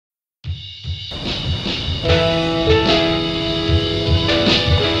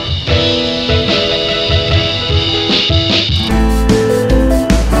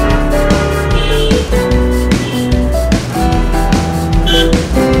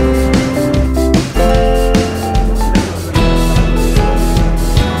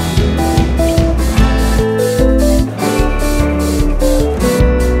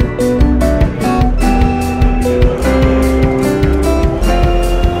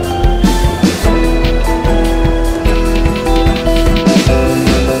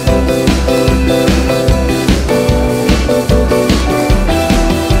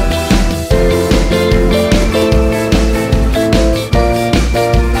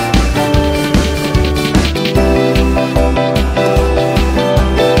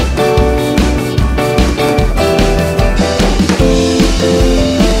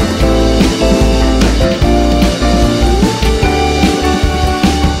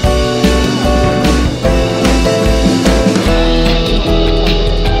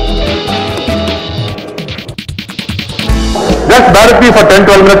directly for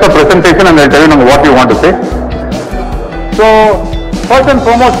 10-12 minutes of presentation and I'll tell you what you want to say. So, first and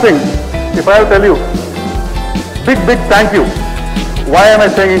foremost thing, if I have to tell you, big thank you. Why am I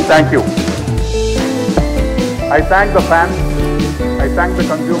saying thank you? I thank the fans, I thank the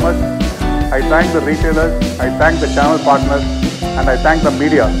consumers, I thank the retailers, I thank the channel partners, and I thank the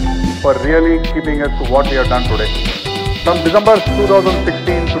media for really keeping us to what we have done today. From December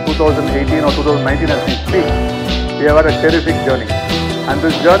 2016 to 2018 or 2019 as we speak, we have had a terrific journey. And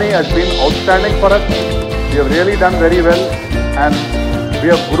this journey has been outstanding for us. We have really done very well and we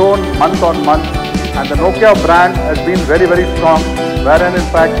have grown month on month. And the Nokia brand has been very strong, wherein in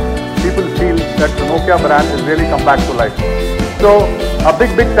fact people feel that the Nokia brand has really come back to life. So a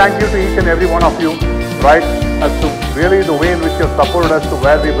big thank you to each and every one of you, right, as to really the way in which you have supported us to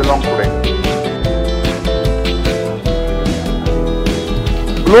where we belong today.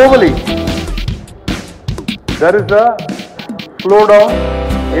 Globally, there is a slowdown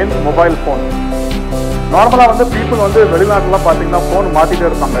in mobile phones. Normally, people வெளிநாட்டுல பாத்தீங்கன்னா phone மாத்திட்டே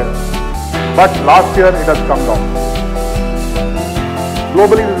இருப்பாங்க. But last year it has come down.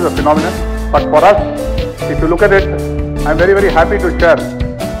 Globally, this is a phenomenon. But for us, if you look at it, I'm very happy to share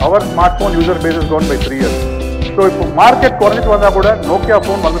our smartphone user base has grown by 3 years. So if market குறைஞ்சிட்டு வந்தா கூட Nokia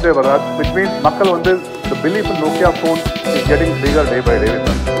phone வந்துட்டே வராது, which means மக்கள் the belief in Nokia phone is getting bigger day by day.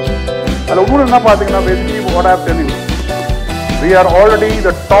 And basically what I have to tell you, we are already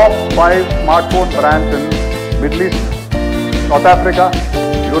the top 5 smartphone brands in Middle East, North Africa,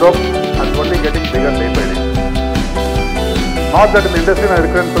 Europe, and only getting bigger day by day. Not that in the industry I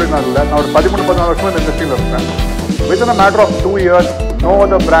recurrent story now 13-14 in the industry. Within a matter of 2 years, no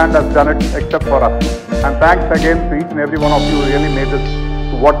other brand has done it except for us. And thanks again to each and every one of you who really made this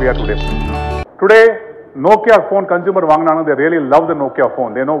to what we are today. Today, Nokia phone consumer Wangnana, they really love the Nokia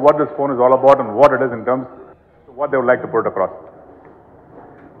phone. They know what this phone is all about and what it is in terms of what they would like to put across.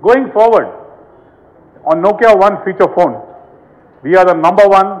 Going forward, on Nokia One feature phone, we are the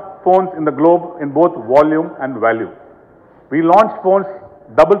 #1 phones in the globe in both volume and value. We launched phones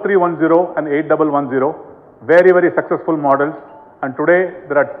 3310 and 8110, very successful models, and today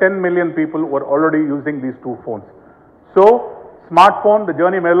there are 10 million people who are already using these two phones. So, smartphone, the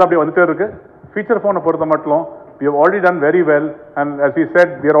journey மேல அப்படியே வந்துட்டே இருக்கு. Feature phone பொறுத்த மட்டும் we have already done very well, and as we said,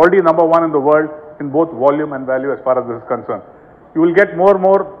 we are already #1 in the world in both volume and value as far as this is concerned. You will get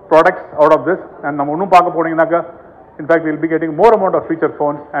more products out of this, and நம்ம இன்னும் பார்க்க போனீங்கன்னாக்க, in fact, we will be getting more amount of feature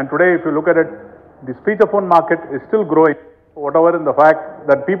phones, and today if you look at it, this feature phone market is still growing, whatever in the fact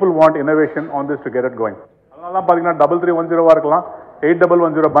that people want innovation on this to get it going. அதனால தான் பாத்தீங்கன்னா 3310 இருக்கலாம்,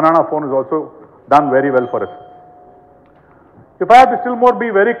 8110 banana phone is also done very well for us. If I have to still more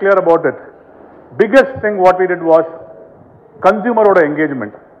be very clear about it, biggest thing what we did was consumer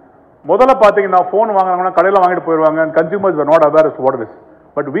engagement. முதல்ல பாத்தீங்கன்னா phone வாங்குறாங்கன்னா கடையில வாங்கிட்டு போயிடுவாங்க, and consumers were not aware as to what it is.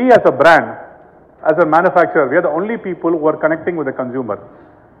 But we as a brand, as a manufacturer, we are the only people who are connecting with the consumer.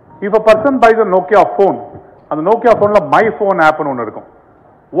 If a person buys a Nokia phone, and the Nokia phone la My Phone app nu onnu irukum.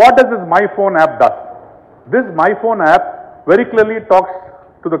 What does this My Phone app does? This My Phone app very clearly talks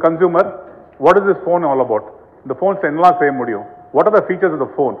to the consumer, what is this phone all about? The phone enna seiya mudiyum. What are the features of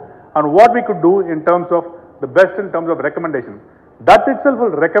the phone? And what we could do in terms of the best in terms of recommendation. That itself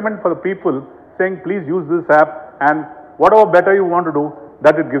will recommend for the people saying, please use this app, and whatever better you want to do,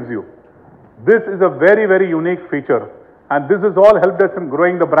 that it gives you. This is a very unique feature, and this has all helped us in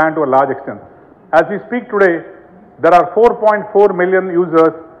growing the brand to a large extent. As we speak today, there are 4.4 million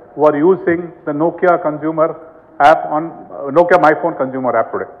users who are using the Nokia consumer app on Nokia My Phone consumer app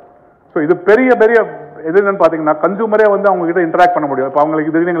today. So, இது பெரிய எதுன்னு பாத்தீங்கன்னா கன்சூமரே அவங்க கிட்ட interact பண்ண முடியும். இப்போ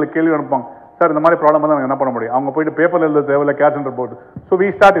அவங்களுக்கு திடீர்னு எங்களுக்கு கேள்வி அனுப்புவாங்க, சார் இந்த மாதிரி ப்ராப்ளம் வந்து என்ன பண்ண முடியும், அவங்க போயிட்டு பேப்பர்ல எழுத தேவையில்ல, கேஷ் சென்டர் போட்டு. So we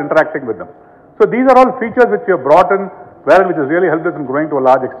start interacting with them. So these are all features which we have brought in, which has really helped us in growing to a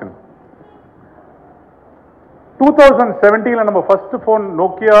large extent. 2017 நம்ம ஃபர்ஸ்ட் ஃபோன்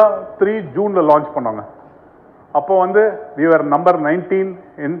Nokia 3 ஜூன்ல launch பண்ணாங்க. அப்போ we were number 19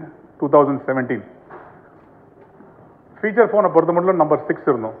 in 2017. Feature phone பொறுத்த மட்டும் number 6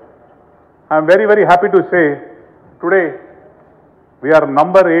 இருந்தோம். I am very happy to say today we are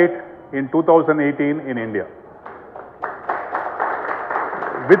number 8 in 2018 in India.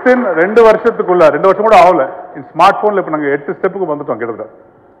 Within 2 வருஷத்துக்குள்ள 2 வருஷம் கூட ஆகல, in smartphone இப்ப நாங்க 8 ஸ்டெப்புக்கு வந்துட்டோம் கிட்டத்தட்ட.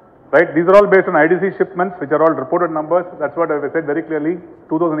 Right, these are all based on IDC shipments, which are all reported numbers. That's what I said very clearly.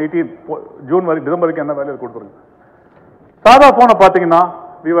 2018 June வரை December வரைக்கும் என்ன வேல்யூ கொடுத்துருக்கு. சாதா போனை பாத்தீங்கன்னா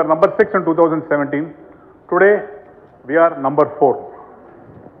we were number 6 in 2017. Today we are number 4.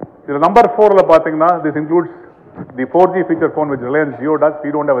 The number 4 la pathina, this includes the 4G feature phone which Reliance Jio does. We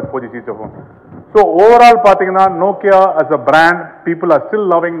don't have a 4G feature phone. So overall pathina, Nokia as a brand, people are still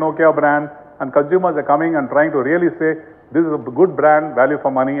loving Nokia brand, and consumers are coming and trying to really say This is a good brand, value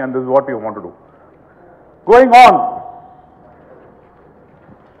for money, and this is what we want to do. Going on,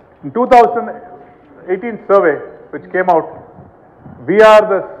 in 2018 survey which came out, we are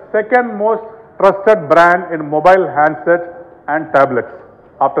the second most trusted brand in mobile handsets and tablets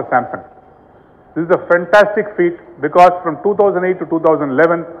after Samsung. This is a fantastic feat because from 2008 to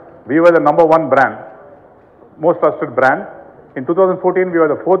 2011, we were the #1 brand, most trusted brand. In 2014, we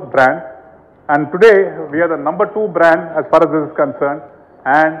were the 4th brand. And today, we are the #2 brand as far as this is concerned.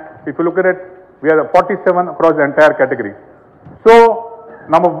 And if you look at it, we are the 47 across the entire category. So,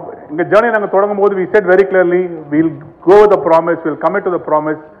 in the journey, we said very clearly, we'll go with the promise, we'll commit to the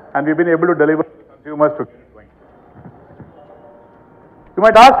promise, and we've been able to deliver to consumers to get going. You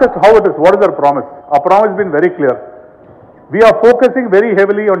might ask us how it is, what is our promise? Our promise has been very clear. We are focusing very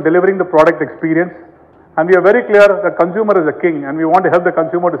heavily on delivering the product experience, and we are very clear that consumer is a king, and we want to help the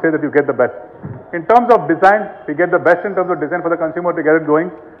consumer to say that you get the best. In terms of design, we get the best in terms of design for the consumer to get it going.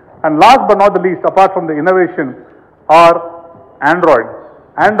 And last but not the least, apart from the innovation, are Android.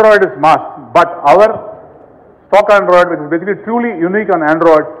 Android is mass, but our stock Android, which is basically truly unique on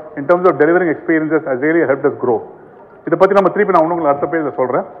Android in terms of delivering experiences, has really helped us grow. இதை பத்தி நம்ம திருப்பி நான் உங்களுக்கு அடுத்த பேஜ்ல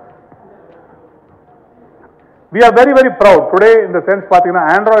சொல்றேன். We are very, very proud today in the sense பாத்தீங்கன்னா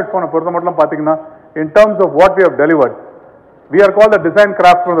Android phone பொறுத்த மட்டும் பாத்தீங்கன்னா in terms of what we have delivered, we are called the design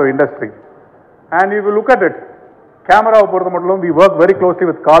craftsmen of the industry. And if you look at it, camera பொறுத்த மட்டும் we work very closely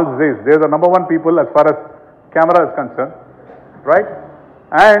with Carl Zeiss. They are the #1 people as far as camera is concerned, right?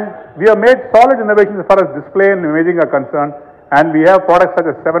 And we have made solid innovations as far as display and imaging are concerned. And we have products such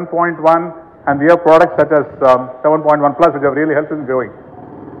as 7.1 and we have products such as 7.1 Plus which have really helped in growing.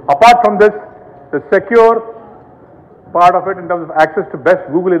 Apart from this, the secure part of it in terms of access to best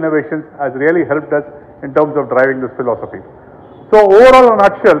Google innovations has really helped us in terms of driving this philosophy. So overall, in a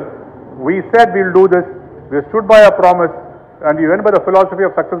nutshell, we said we'll do this. We stood by our promise, and we went by the philosophy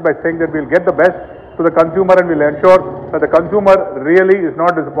of success by saying that we'll get the best to the consumer and we'll ensure that the consumer really is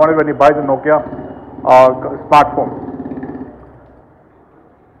not disappointed when he buys a Nokia smartphone.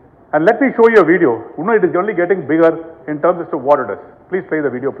 And let me show you a video. You know, it is only getting bigger in terms as to what it is. Please play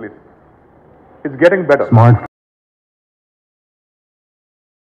the video, please. It's getting better. Smart.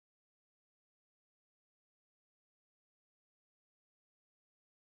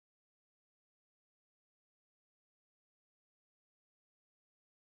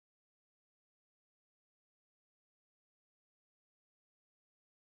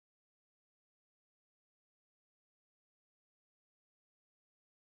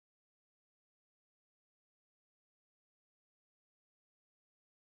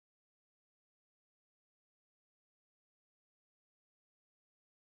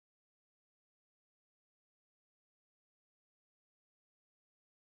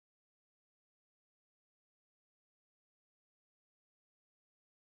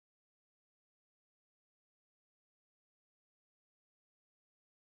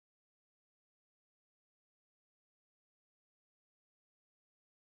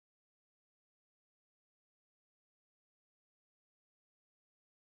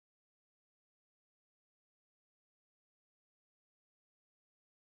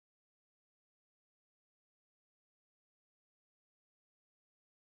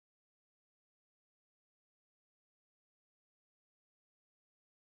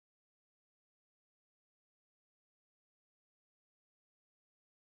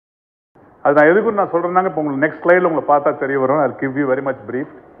 அது நான் எதுக்கு நான் சொல்றேன்னாங்க, இப்போ உங்களுக்கு next ஸ்லைடில் உங்களை பார்த்தா தெரிய வரும். I'll give you very much brief.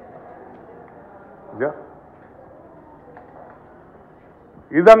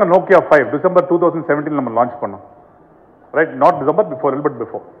 இதுதாங்க Nokia 5 டிசம்பர் 2017 நம்ம லான்ச் பண்ணோம். Right, not December, before, but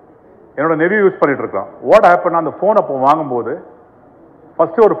before. என்னோட நெவியூ யூஸ் பண்ணிட்டு இருக்கான். வாட் ஹேப்பன், அந்த ஃபோன் அப்போ வாங்கும்போது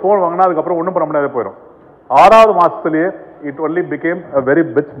ஃபர்ஸ்ட் ஒரு ஃபோன் வாங்கினா அதுக்கப்புறம் ஒன்றும் பண்ண முடியாத போயிடும். 6வது மாசத்துலேயே it only became a very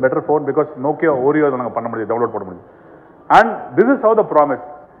better phone because Nokia Oreo அதை நாங்கள் பண்ண முடியும், டவுன்லோட் பண்ண முடியும். And this is how the promise.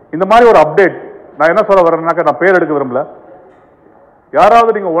 இந்த மாதிரி ஒரு அப்டேட் நான் என்ன சொல்ல வரேன்னாக்கா, நான் பேர் எடுக்க விரும்பல.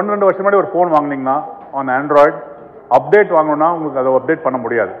 யாராவது நீங்கள் 1-2 வருஷம் முன்னாடி ஒரு ஃபோன் வாங்கினீங்கன்னா ஆன் ஆண்ட்ராய்டு அப்டேட் வாங்கணும்னா உங்களுக்கு அதை அப்டேட் பண்ண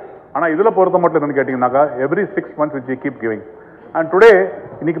முடியாது. ஆனால் இதில் பொறுத்த மட்டும் என்னன்னு கேட்டிங்கன்னாக்கா every 6 months which we keep giving. And today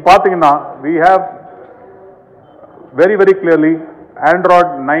இன்னைக்கு பார்த்தீங்கன்னா we have very very clearly Android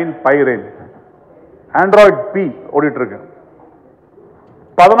 9 Pie range, Android P ஓடிட்டு இருக்கு.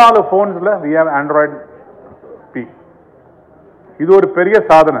 14 ஃபோன்ஸில் we have Android P. இது ஒரு பெரிய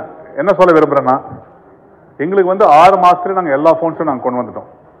சாதனை. என்ன சொல்ல விரும்புகிறேன்னா, எங்களுக்கு 6 மாதத்துல நாங்கள் எல்லா ஃபோன்ஸும் நாங்கள் கொண்டு வந்துட்டோம்.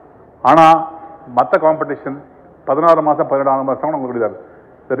 ஆனால் மற்ற காம்படிஷன் 16 மாதம் 17 மாதம் உங்களுக்கு முடியாது.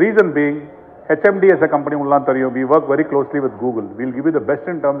 The reason being, HMD as a company உள்ளாம் தெரியும், we work very closely with Google. We'll give you the best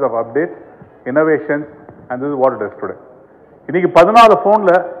in terms of updates, innovations, and this is what it is today. இன்னைக்கு 14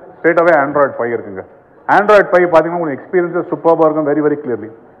 ஃபோனில் straight அவே Android 5 இருக்குங்க. Android 5 பார்த்தீங்கன்னா experience is superb very very clearly.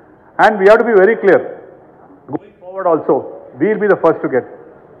 And we have to be very clear. Going forward also, we will be the first to get.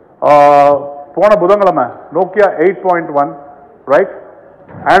 போன புதன்கிழமை Nokia 8.1, right?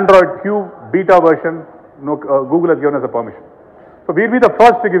 Android Q beta version, Google has given us a permission. So we will be the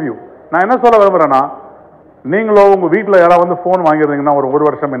first to give you. நான் என்ன சொல்ல விரும்புறேன்னா, நீங்களோ உங்க வீட்டில் யாராவது வந்து ஃபோன் வாங்கியிருந்தீங்கன்னா ஒரு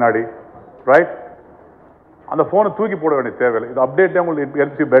வருஷம் முன்னாடி, ரைட், அந்த ஃபோனை தூக்கி போட வேண்டிய தேவையில்லை. இது அப்டேட் உங்களுக்கு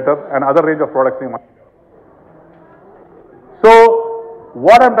helps you better and other range of products. So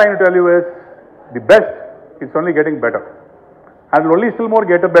what I'm trying to tell you is the best is only getting better, and will only still more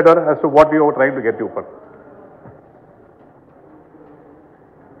get better as to what we are trying to get you for.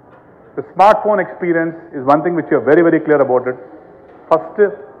 The smartphone experience is one thing which you are very very clear about it. First,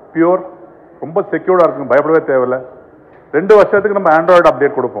 pure, ரொம்ப செக்யூர்டா இருக்கும், பயப்படவே தேவையில்லை. 2 வருஷத்துக்கு நம்ம Android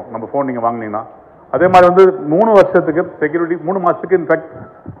update கொடுப்போம் நம்ம phone நீங்கள் வாங்கினீங்கன்னா. அதே மாதிரி வந்து 3 வருஷத்துக்கு செக்யூரிட்டி, 3 மாதத்துக்கு in fact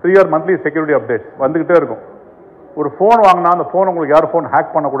 3 year monthly security update வந்துகிட்டே இருக்கும். ஒரு ஃபோன் வாங்கினா அந்த ஃபோன் உங்களுக்கு யாரும் ஃபோன் ஹேக்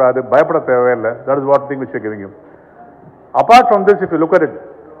பண்ணக்கூடாது, பயப்பட தேவையில்லை. That is what thing which you giving you. Apart from this, if you look at it,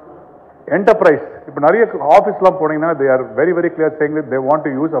 enterprise, இப்போ நிறைய ஆஃபீஸ்லாம் போனீங்கன்னா they are very very clear saying that they want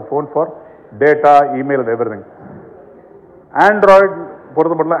to use a phone for data, email and everything. Android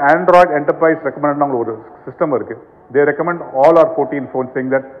பொறுத்த மட்டும் Android enterprise recommend உங்களுக்கு ஒரு system இருக்கு. தே recommend all R 14 phones saying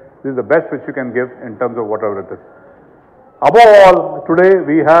that this is the best which you can give in terms of whatever it is. Above all, today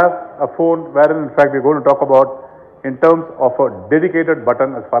we have a phone wherein in fact we are going to talk about in terms of a dedicated button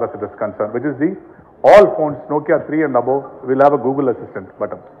as far as it is concerned, which is the all phones Nokia 3 and above will have a Google Assistant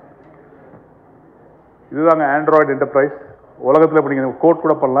button. இதுதாங்க Android enterprise. உலகத்தில் இப்போ நீங்கள் code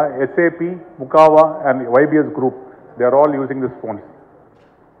கூட பண்ணலாம். SAP, Mukava and YBS Group, they are all using this phones.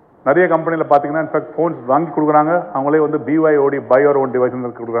 நிறைய கம்பெனியில் பார்த்தீங்கன்னா in fact phones வாங்கி கொடுக்குறாங்க, அவங்களே வந்து BYOD, buy your own device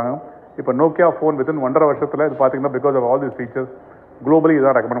கொடுக்குறாங்க. இப்போ நோக்கியா ஃபோன் வித்தின் 1.5 வருஷத்தில் இது பார்த்தீங்கன்னா because of all these features globally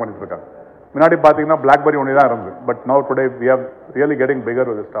இதான் ரெக்கமெண்ட் பண்ணிட்டு இருக்காங்க. முன்னாடி பார்த்தீங்கன்னா BlackBerry ஒன்று தான் இருந்தது, but now today we are really getting figure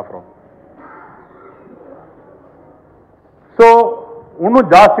with staff from. So இன்னும்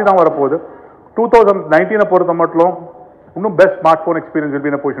ஜாஸ்தி தான் வரப்போகுது. 2019 பொறுத்த மட்டும் இன்னும் best smart phone experience will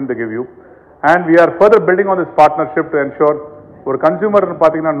be in a position to give you, and we are further building on this partnership to ensure ஒரு consumer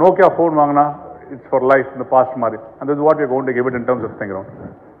பார்த்தீங்கன்னா Nokia phone வாங்கினா இட்ஸ் ஃபார் லைஃப் இந்த பாஸ்ட் மாதிரி. and this is what we are going to give it in terms of thing around.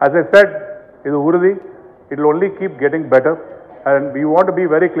 As I said, இது உறுதி, it will only keep getting better, and we want to be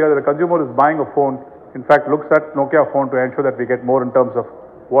very clear that the consumer is buying a phone in fact looks at Nokia phone to ensure that we get more in terms of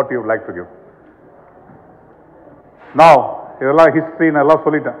what you would like to give. Now இதெல்லாம் history நான் எல்லாம்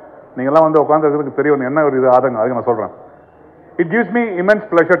சொல்லிட்டேன். நீங்கள்லாம் வந்து உட்காந்துருக்கு பெரிய என்ன ஒரு இது ஆதங்க, அதுக்கு நான் சொல்கிறேன். It gives me immense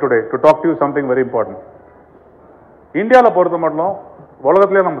pleasure today to talk to you something very important. இந்தியாவில் பொறுத்த மட்டும்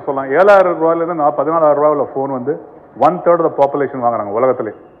உலகத்திலே நம்ம சொல்லலாம் 7,000 ரூபாயிலேருந்து 14,000 ரூபாயில் ஃபோன் வந்து 1/3 of the பாப்புலேஷன் வாங்குறாங்க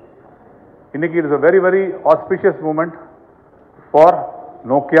உலகத்திலே. இன்னைக்கு it is a very very auspicious moment for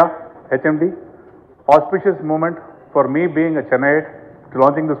Nokia, HMD, auspicious moment for me being a Chennaiite to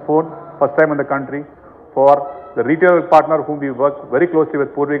launching this phone first time in the country, for the retail partner whom we work very closely with,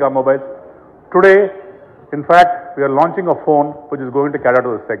 Purvika Mobiles. Today, in fact, we are launching a phone which is going to cater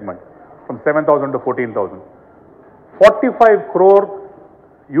to this segment from 7,000 to 14,000. 45 crore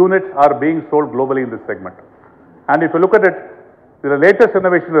units are being sold globally in this segment. And if you look at it, the latest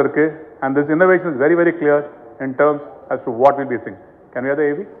innovation is, and this innovation is very very clear in terms as to what we'll be seeing. Can we have the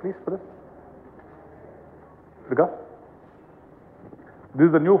AV please for this? Rika? This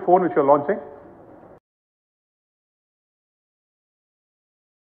is the new phone which you are launching.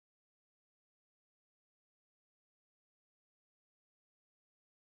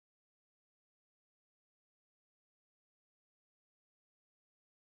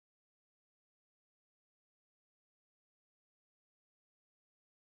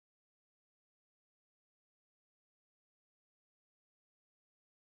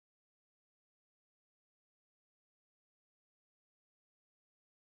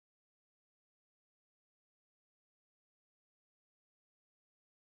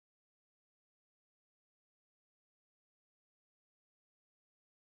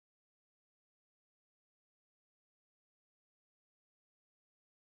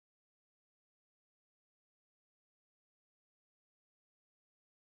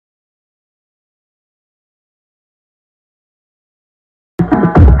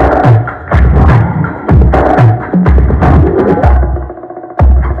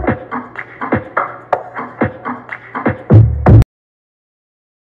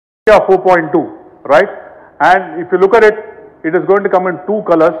 Nokia 4.2, right? And if you look at it, it is going to come in 2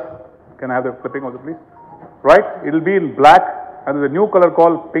 colors. Can I have the clipping also, please? Right? It will be in black, and there's a new color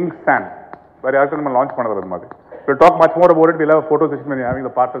called pink sand. Very actually, we launch panadar. We'll talk much more about it. We'll have a photo session when you're having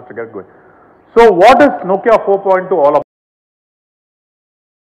the partners to get going. So, what is Nokia 4.2 all about?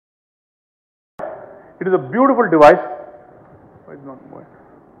 It is a beautiful device. Why is it not moving?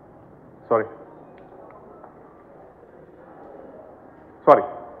 Sorry.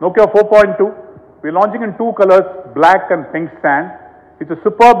 Nokia 4.2. We're launching in two colors, black and pink sand. It's a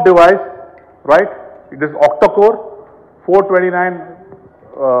superb device, right? It is octa-core, 429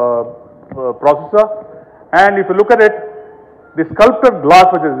 processor. And if you look at it, the sculpted glass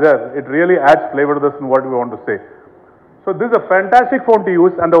which is there, it really adds flavor to this and what we want to say. So this is a fantastic phone to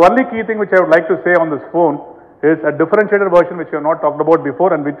use, and the only key thing which I would like to say on this phone is a differentiated version which we have not talked about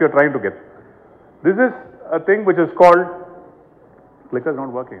before and which we are trying to get. This is a thing which is called, clicker is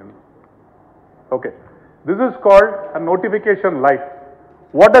not working. Okay. This is called a notification light.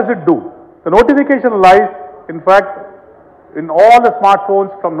 What does it do? The notification light, in fact, in all the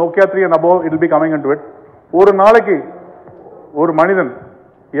smartphones from Nokia 3 and above, it will be coming into it. ஒரு நாளைக்கு ஒரு மனிதன்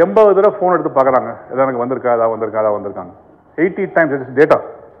 80 தடவை phone எடுத்து பார்க்குறாங்க. எதாவது எனக்கு வந்திருக்காங்க. 80 times it is data.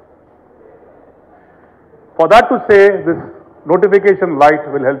 For that to say, this notification light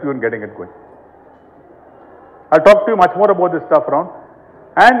will help you in getting it going. I'll talk to you much more about this stuff around.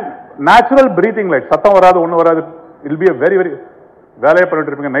 And natural breathing light. சத்தம் வராது, ஒன்றும் வராது. It will be a very, very வேலையை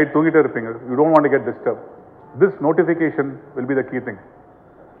பண்ணிட்டு இருப்பீங்க, night தூங்கிட்டே இருப்பீங்க. You don't want to get disturbed. This notification will be the key thing.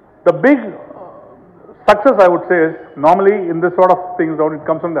 The big success, I would say, is normally in this sort of things, it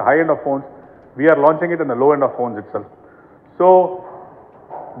comes from the high end of phones. We are launching it in the low end of phones itself. So,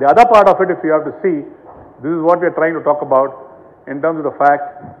 the other part of it, if you have to see, this is what we are trying to talk about in terms of the fact,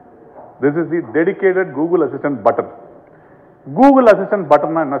 this is the dedicated Google Assistant button. Google Assistant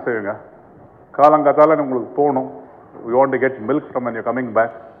button na enna seiyunga? Kaalangathala ungalku poganum, you want to get milk from when you're coming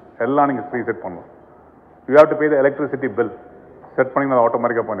back, ella neenga preset pannum. You have to pay the electricity bill. Set panninga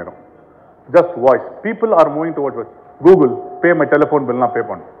automatically pannidum. Just voice. People are moving towards it. Google, pay my telephone bill na pay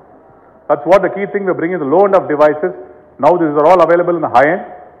pannu. That's what the key thing we're bringing, the low end of devices. Now these are all available in the high end,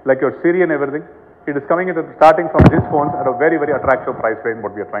 like your Siri and everything. It is coming into starting from these phones at a very, very attractive price range,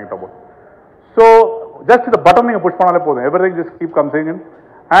 what we are trying to about. So, just the button you push panale podum, everything just keep coming in.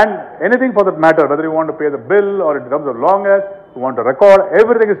 And anything for that matter, whether you want to pay the bill or in terms of long as, you want to record,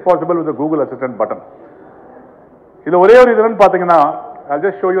 everything is possible with the Google Assistant button. This ஒரே ஒரு இதுன்னு பாத்தீங்கன்னா, I'll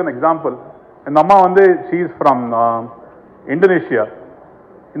just show you an example. இந்த அம்மா வந்து she is from Indonesia.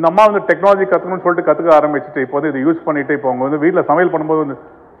 இந்த அம்மா வந்து டெக்னாலஜி கத்துக்கணும்னு சொல்லிட்டு கத்துக்க ஆரம்பிச்சுட்டு இப்போ வந்து இதை யூஸ் பண்ணிட்டு இப்போ அவங்க வந்து வீட்டில் சமையல் பண்ணும்போது வந்து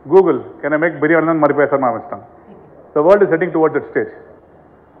Google can I make biryani மாதிரி பேச ஆரம்பிச்சிட்டாங்க. The world is heading towards that stage.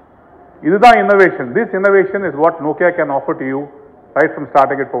 இதுதான் innovation. This innovation is what Nokia can offer to you right from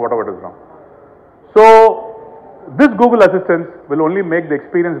starting it for whatever it is now. So this Google Assistant will only make the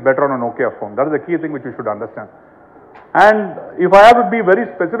experience better on a Nokia phone. That is the key thing which you should understand. And if I have to be very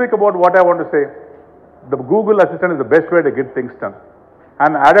specific about what I want to say, the Google Assistant is the best way to get things done.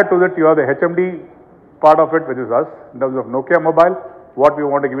 And added to that, you have the HMD part of it, which is us, in terms of Nokia Mobile, what we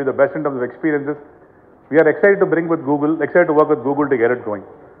want to give you the best in terms of experiences. We are excited to bring with Google, excited to work with Google to get it going.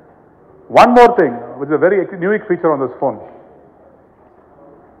 One more thing, which is a very unique feature on this phone.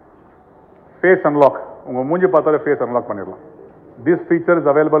 Face unlock. Unga moonji pathale face unlock panniralam. This feature is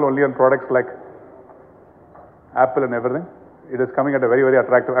available only on products like Apple and everything. It is coming at a very, very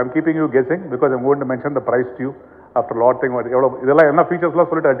attractive. I'm keeping you guessing because I'm going to mention the price to you after a lot thing. இதெல்லாம் என்ன ஃபீச்சர்ஸ்லாம்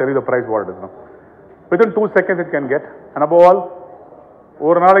சொல்லிட்டு I'll tell you the price what it is now. Within 2 seconds it can get. And above all,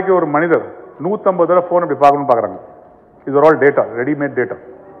 ஒரு நாளைக்கு ஒரு மனிதர் 150 தடவை phone இப்படி பார்க்கணும்னு பார்க்குறாங்க. These are all data, ready-made data.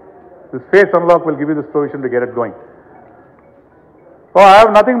 This face unlock will give you this provision to get it going. So I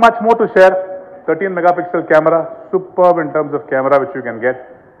have nothing much more to share. 13 megapixel camera, superb in terms of camera which you can get.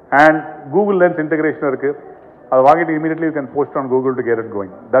 And Google Lens integration இருக்கு. அது வாங்கிட்டு immediately you can post on Google to get it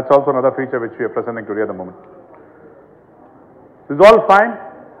going. That's also another feature which we are presenting today at the moment. This is all fine.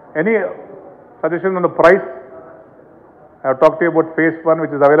 Any suggestion on the price? I have talked to you about phase 1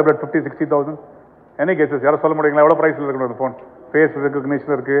 which is available at 50,000-60,000. Any guesses? யாரும் சொல்ல முடியுங்களா எவ்வளவு பிரைஸ்ல இருக்கணும் இந்த phone? Face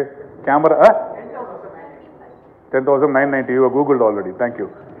recognition இருக்கு, camera 10,990. You have Googled already. Thank you.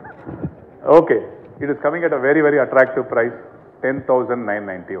 Okay, it is coming at a very, very attractive price,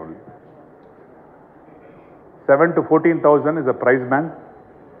 10,990 only. 7 to 14,000 is the price band,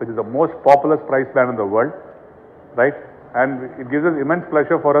 which is the most populous price band in the world, right? And it gives us immense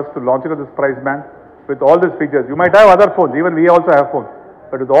pleasure for us to launch it at this price band with all these features. You might have other phones, even we also have phones,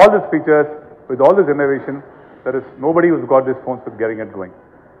 but with all these features, with all this innovation, there is nobody who's got these phones with getting it going.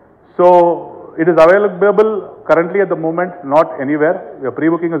 So it is available currently at the moment, not anywhere. Your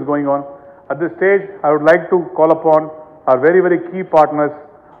pre-booking is going on. At this stage, I would like to call upon our very, very key partners,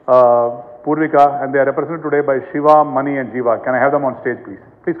 Purvika, and they are represented today by Shiva, Mani and Jiva. Can I have them on stage, please?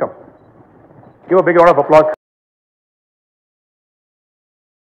 Please come. Give a big round of applause.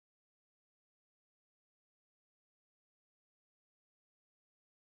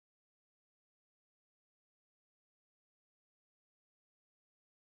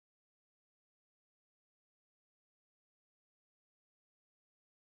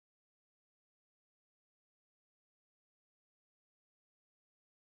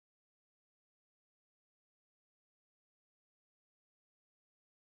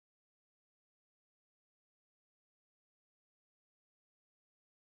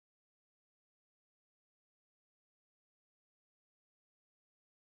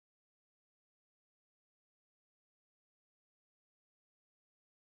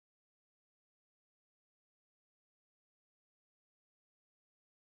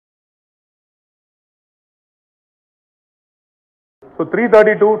 So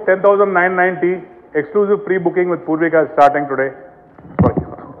 332, 10,990, exclusive pre-booking with Purvika is starting today. Sorry.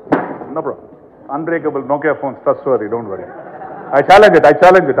 No problem. Unbreakable Nokia phones, trustworthy, don't worry. I challenge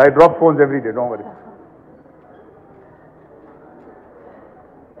it. I drop phones every day, don't worry.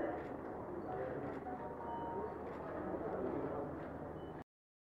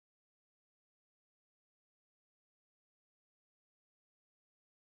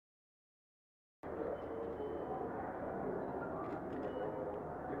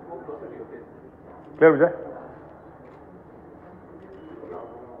 Clear, Vijay?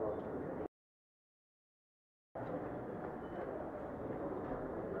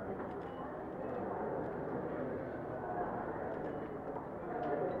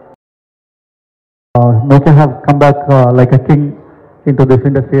 Nokia have come back like a king into this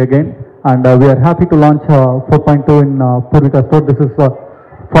industry again, and we are happy to launch 4.2 in Purvika store. This is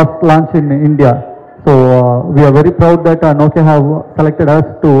first launch in India. So we are very proud that Nokia have selected us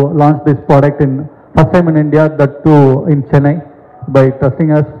to launch this product in first time in India, that too in Chennai, by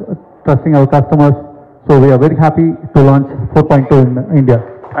trusting us, trusting our customers. So we are very happy to launch 4.2 in India.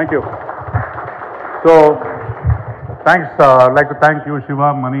 Thank you. So thanks. I'd like to thank you,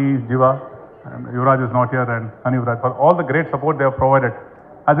 Shiva, Mani, Jiva. Yuvraj is not here, and Yuvraj, for all the great support they have provided.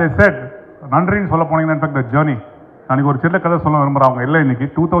 As I said, நன்றின்னு சொல்ல போனீங்கன்னா in fact the journey. நான் ஒரு சின்ன கதை சொல்ல விரும்புகிறவங்க இல்லை இன்னைக்கு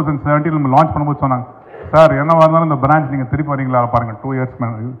 2017 நம்ம லான்ச் பண்ணும்போது சொன்னாங்க, சார் என்னவா இருந்தாலும் இந்த பிரான்ச் நீங்கள் திருப்பி வரீங்களா பாருங்க 2 years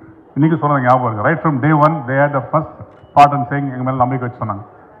இன்னைக்கு சொன்னது ஞாபகம் இருக்கு. Right from day one they had the first part in saying எங்க மேல நம்பிக்கை வச்சு சொன்னாங்க.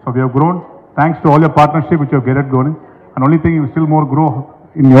 So we have grown thanks to all your partnership which you have get it going. And only thing you still more grow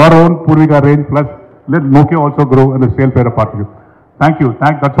in your own Purvika range, plus let Nokia also grow in the sale pair partnership. Thank you.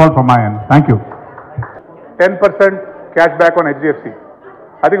 That's all from my end. Thank you. 10% cashback on HDFC.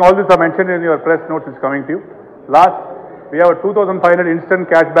 I think all this are mentioned in your press notes which is coming to you. Last, we have a 2,500 instant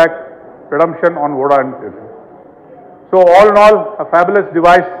cashback redemption on Vodafone. So all in all, a fabulous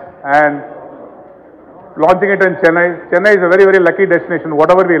device, and launching it in Chennai. Chennai is a very, very lucky destination.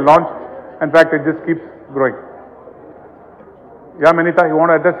 Whatever we launch, in fact, it just keeps growing. Yeah, Manita, you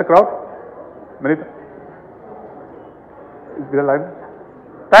want to address the crowd? Manita? Is there a line?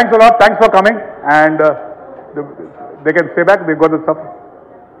 Thanks a lot. Thanks for coming. And they can stay back. They've got the stuff.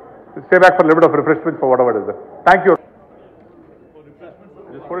 Stay back for a little bit of refreshment for whatever it is there. Thank you.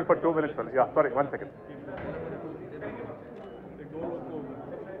 Just hold it for 2 minutes. Yeah, sorry, 1 second.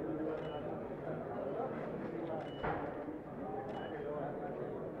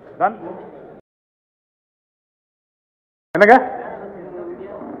 Done? என்னங்க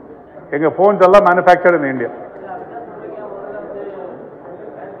எங்க phones எல்லாம் manufactured in India.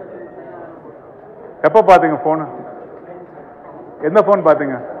 எப்போ பாத்தீங்க phone? என்ன phone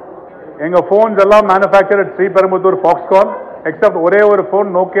பாத்தீங்க? எங்க phones எல்லாம் manufactured at Sriperumbudur, Foxconn, except ஒரே ஒரு phone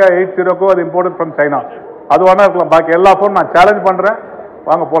Nokia 80 அது imported from China. அது வேணா இருக்கலாம். பாக்கி எல்லா phone நான் challenge பண்றேன்.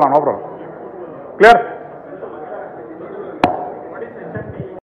 வாங்க போலாம், no problem. Clear?